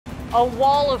A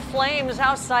wall of flames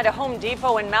outside a Home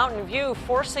Depot in Mountain View,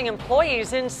 forcing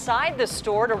employees inside the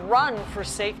store to run for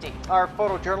safety. Our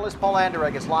photojournalist Paul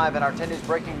Anderegg is live in our 10 News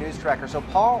Breaking News Tracker. So,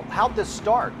 Paul, how'd this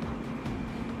start?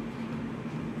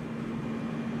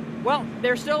 Well,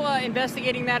 they're still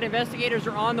investigating that. Investigators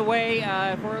are on the way.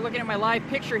 If we're looking at my live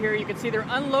picture here, you can see they're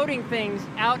unloading things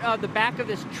out of the back of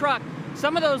this truck.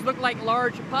 Some of those look like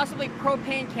large, possibly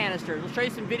propane canisters. We'll show you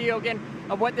some video again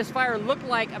of what this fire looked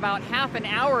like about half an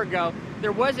hour ago.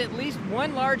 There was at least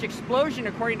one large explosion,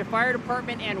 according to fire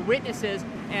department and witnesses,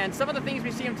 and some of the things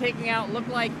we see them taking out look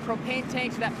like propane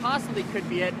tanks. That possibly could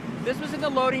be it. This was in the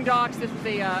loading docks. This was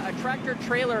a tractor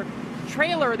trailer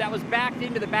that was backed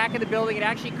into the back of the building. It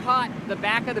actually caught the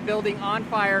back of the building on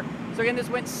fire. So again, this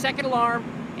went second alarm,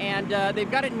 and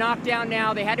they've got it knocked down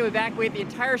now. They had to evacuate the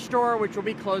entire store, which will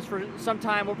be closed for some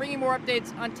time. We'll bring you more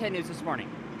updates on 10 News this morning.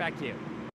 Back to you.